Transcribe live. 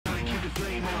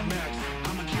flame on max.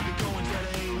 I'ma keep it going till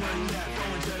there ain't none left.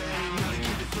 Going till there ain't none.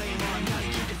 Keep the flame on, gotta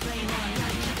keep the flame on,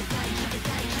 gotta keep the flame, keep the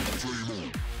flame, keep the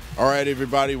flame on. All right,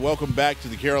 everybody, welcome back to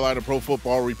the Carolina Pro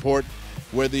Football Report,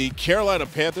 where the Carolina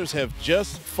Panthers have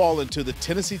just fallen to the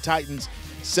Tennessee Titans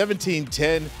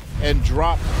 17-10 and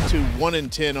dropped to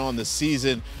 1-10 on the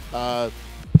season. A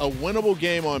winnable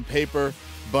game on paper,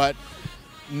 but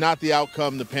not the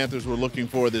outcome the Panthers were looking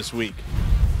for this week.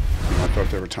 I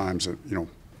thought there were times that,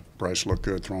 Bryce looked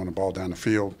good throwing the ball down the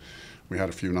field. We had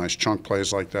a few nice chunk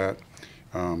plays like that.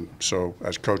 So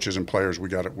as coaches and players, we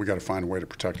got to find a way to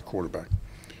protect the quarterback.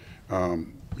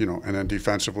 And then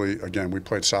defensively, again, we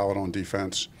played solid on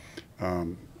defense,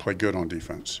 played good on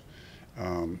defense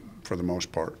for the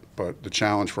most part. But the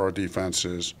challenge for our defense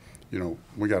is,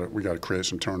 we got to create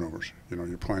some turnovers.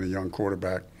 You're playing a young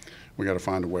quarterback. We got to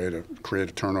find a way to create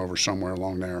a turnover somewhere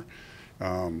along there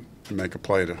and make a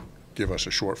play to give us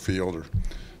a short field or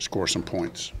score some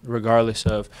points. Regardless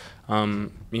of,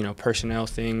 personnel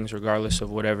things, regardless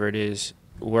of whatever it is,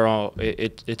 we're all.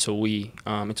 It's a we.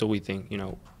 It's a we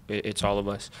thing. It's all of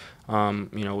us.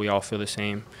 We all feel the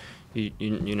same.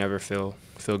 You never feel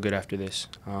good after this.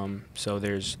 So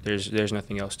there's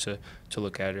nothing else to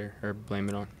look at or blame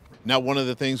it on. Now, one of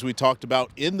the things we talked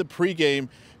about in the pregame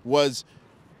was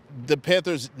the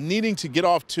Panthers needing to get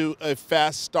off to a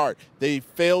fast start. They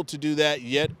failed to do that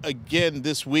yet again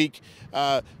this week,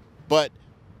 but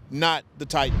not the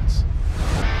Titans.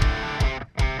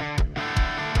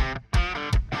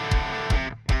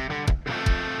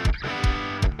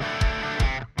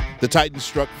 The Titans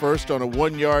struck first on a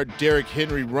 1-yard Derrick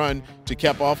Henry run to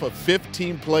cap off a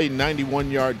 15-play,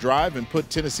 91-yard drive and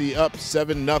put Tennessee up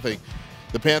 7-0.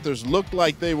 The Panthers looked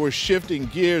like they were shifting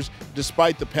gears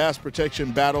despite the pass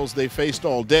protection battles they faced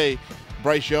all day.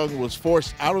 Bryce Young was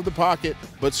forced out of the pocket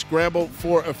but scrambled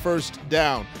for a first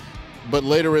down. But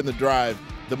later in the drive,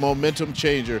 the momentum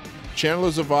changer, Chandler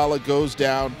Zavala goes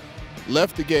down,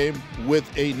 left the game with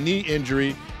a knee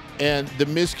injury, and the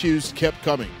miscues kept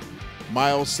coming.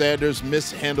 Miles Sanders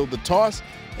mishandled the toss,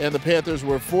 and the Panthers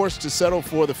were forced to settle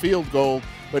for the field goal,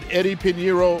 but Eddie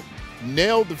Pinheiro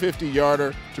nailed the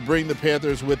 50-yarder to bring the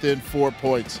Panthers within 4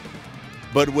 points.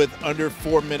 But with under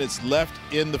 4 minutes left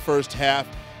in the first half,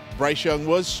 Bryce Young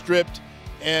was stripped,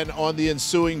 and on the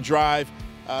ensuing drive,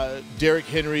 Derrick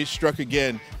Henry struck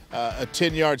again, a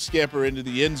 10-yard scamper into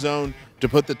the end zone to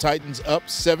put the Titans up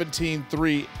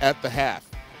 17-3 at the half.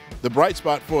 The bright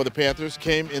spot for the Panthers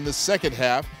came in the second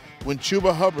half when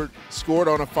Chuba Hubbard scored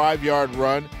on a 5-yard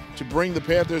run to bring the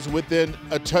Panthers within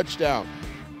a touchdown.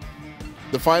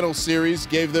 The final series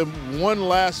gave them one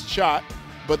last shot,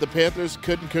 but the Panthers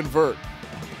couldn't convert.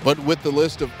 But with the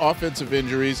list of offensive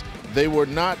injuries, they were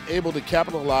not able to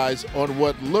capitalize on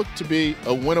what looked to be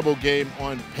a winnable game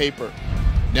on paper.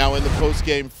 Now in the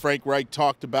postgame, Frank Reich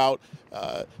talked about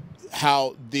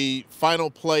how the final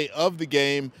play of the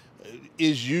game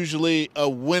is usually a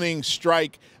winning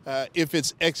strike if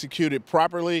it's executed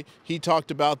properly. He talked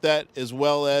about that, as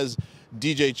well as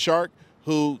DJ Chark,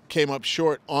 who came up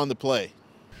short on the play.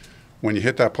 When you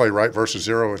hit that play right versus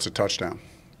zero, it's a touchdown.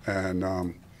 And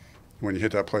when you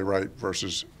hit that play right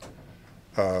versus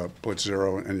blitz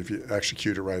zero, and if you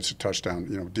execute it right, it's a touchdown.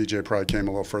 DJ probably came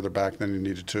a little further back than he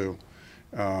needed to.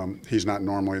 He's not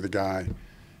normally the guy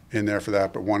in there for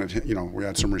that, but we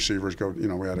had some receivers go,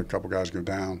 we had a couple guys go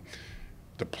down.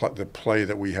 The play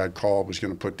that we had called was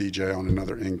going to put DJ on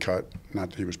another in cut, not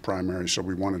that he was primary, so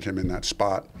we wanted him in that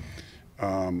spot.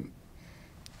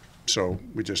 So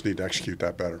we just need to execute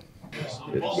that better.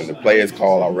 When the play is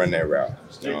called, I'll run that route.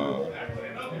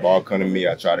 Ball come to me,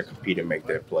 I try to compete and make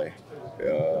that play.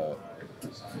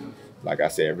 Like I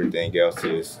said, everything else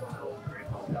is.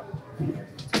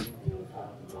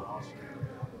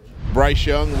 Bryce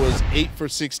Young was 8 for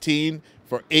 16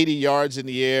 for 80 yards in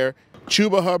the air.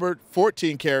 Chuba Hubbard,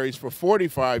 14 carries for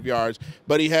 45 yards,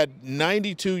 but he had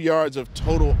 92 yards of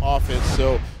total offense.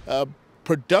 So a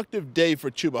productive day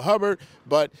for Chuba Hubbard,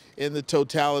 but in the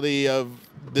totality of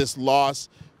this loss,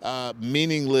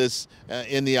 meaningless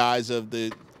in the eyes of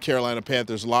the Carolina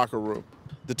Panthers locker room.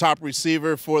 The top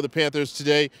receiver for the Panthers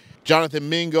today, Jonathan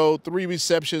Mingo, 3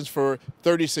 receptions for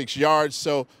 36 yards.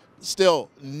 So still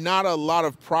not a lot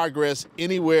of progress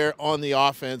anywhere on the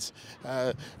offense,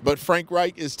 but Frank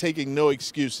Reich is taking no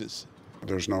excuses.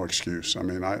 There's no excuse. I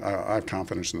mean, I have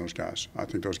confidence in those guys. I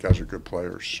think those guys are good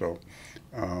players. So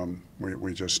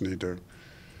we just need to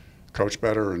coach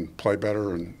better and play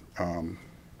better, and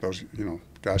those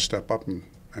guys step up and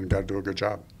got to do a good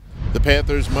job. The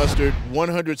Panthers mustered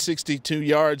 162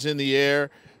 yards in the air,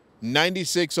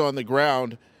 96 on the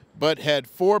ground, but had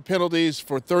 4 penalties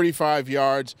for 35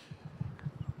 yards.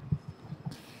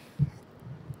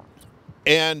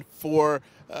 And for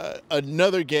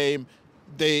another game,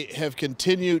 they have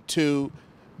continued to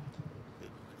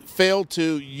fail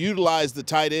to utilize the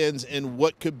tight ends in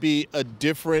what could be a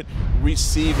different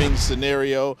receiving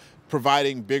scenario,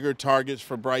 providing bigger targets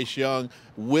for Bryce Young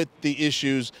with the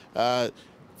issues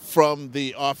from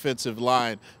the offensive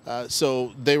line.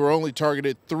 So they were only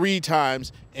targeted 3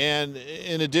 times, and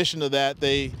in addition to that,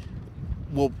 they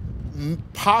will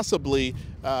possibly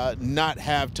not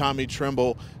have Tommy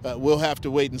Tremble. We'll have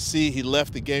to wait and see. He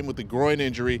left the game with a groin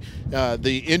injury.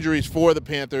 The injuries for the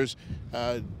Panthers,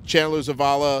 Chandler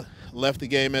Zavala left the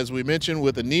game, as we mentioned,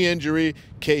 with a knee injury.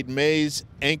 Cade Mays,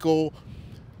 ankle.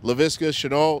 Laviska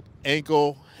Chenault,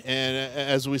 ankle. And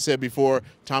as we said before,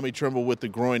 Tommy Tremble with the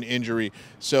groin injury.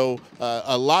 So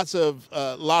a lot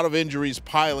of injuries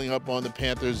piling up on the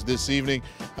Panthers this evening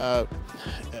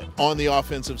on the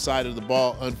offensive side of the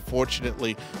ball,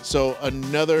 unfortunately. So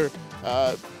another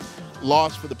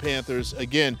loss for the Panthers.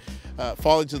 Again,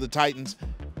 falling to the Titans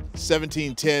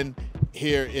 17-10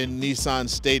 here in Nissan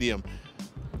Stadium.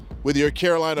 With your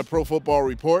Carolina Pro Football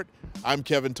Report, I'm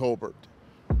Kevin Tolbert.